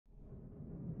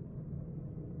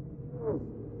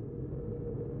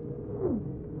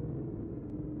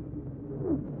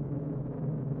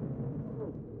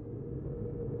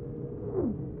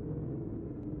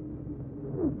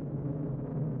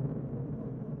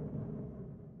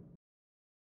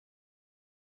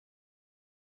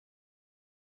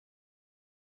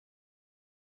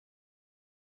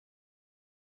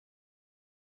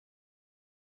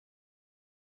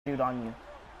Dude on you.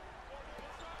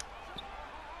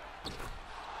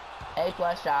 A+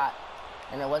 shot,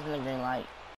 and it wasn't a green light.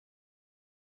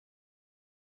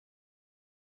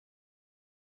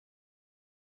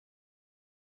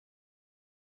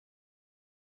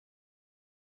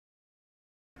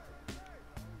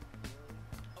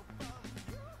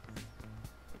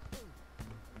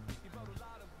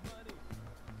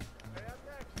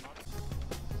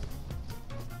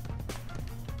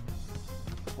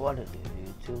 What it do,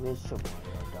 YouTube? It's your boy,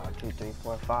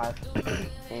 Dog2345,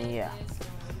 and yeah,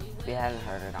 if you hadn't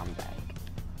heard it, I'm back.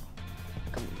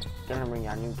 Gonna bring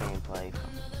y'all new gameplay from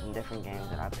some different games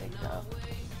that I picked up.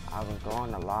 I was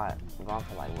gone a lot. I'm gone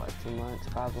for like, what, 2 months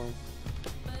probably?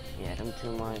 Yeah, them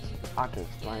 2 months, I could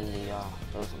explain to y'all.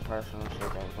 There was some personal shit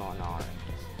that was going on, and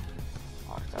just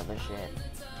all this other shit.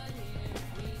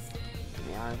 To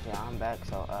be honest, yeah, I'm back,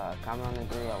 so comment on the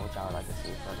video what y'all would like to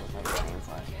see for this type of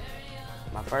gameplay.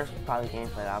 My first probably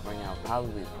gameplay that I'll bring out will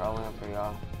probably be Pro-Am for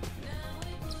y'all.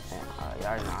 And y'all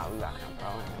already know how we rockin' on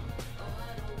Pro-Am.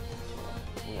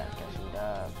 We gotta catch some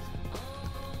dubs.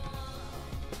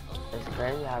 It's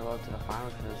crazy how I go to the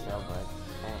finals for this show, but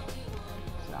hey,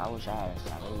 so I wish I had a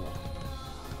shot in there.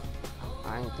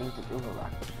 I didn't think the Uber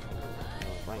rocket was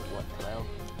ranked, what, 12?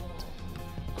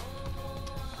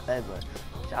 Hey, but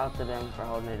shout out to them for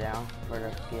holding it down for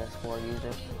the PS4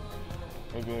 users.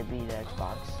 They did beat the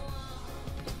Xbox.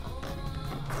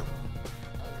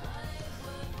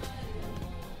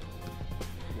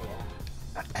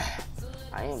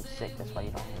 I am sick, that's why you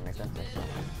don't hear me cut this shit.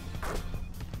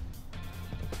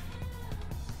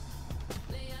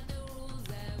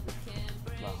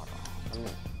 Well, hold on. Let me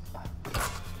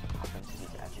hop into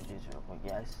these attributes real quick,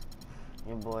 guys.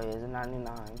 Your boy is a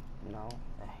 99, you know.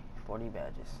 Hey, 40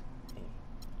 badges. Hey,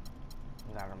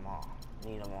 got them all.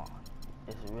 Need them all.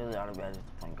 It's really all the badges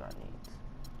the point guard needs.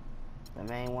 The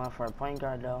main one for a point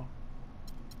guard, though,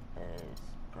 is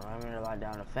perimeter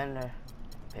lockdown defender,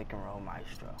 pick and roll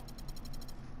maestro.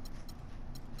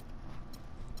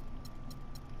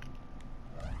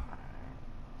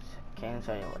 Can't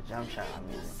tell you what jump shot I'm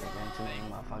using, because then too many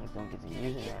motherfuckers don't get to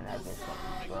use it, and that bitch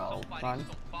gonna grow fun.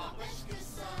 But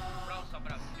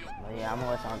yeah, I'm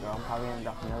gonna let y'all go. I'm probably gonna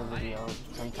drop another video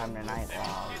sometime tonight,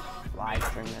 or live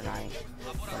stream tonight,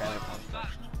 whatever comes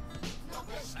first.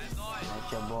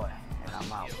 That's your boy, and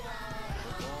I'm out.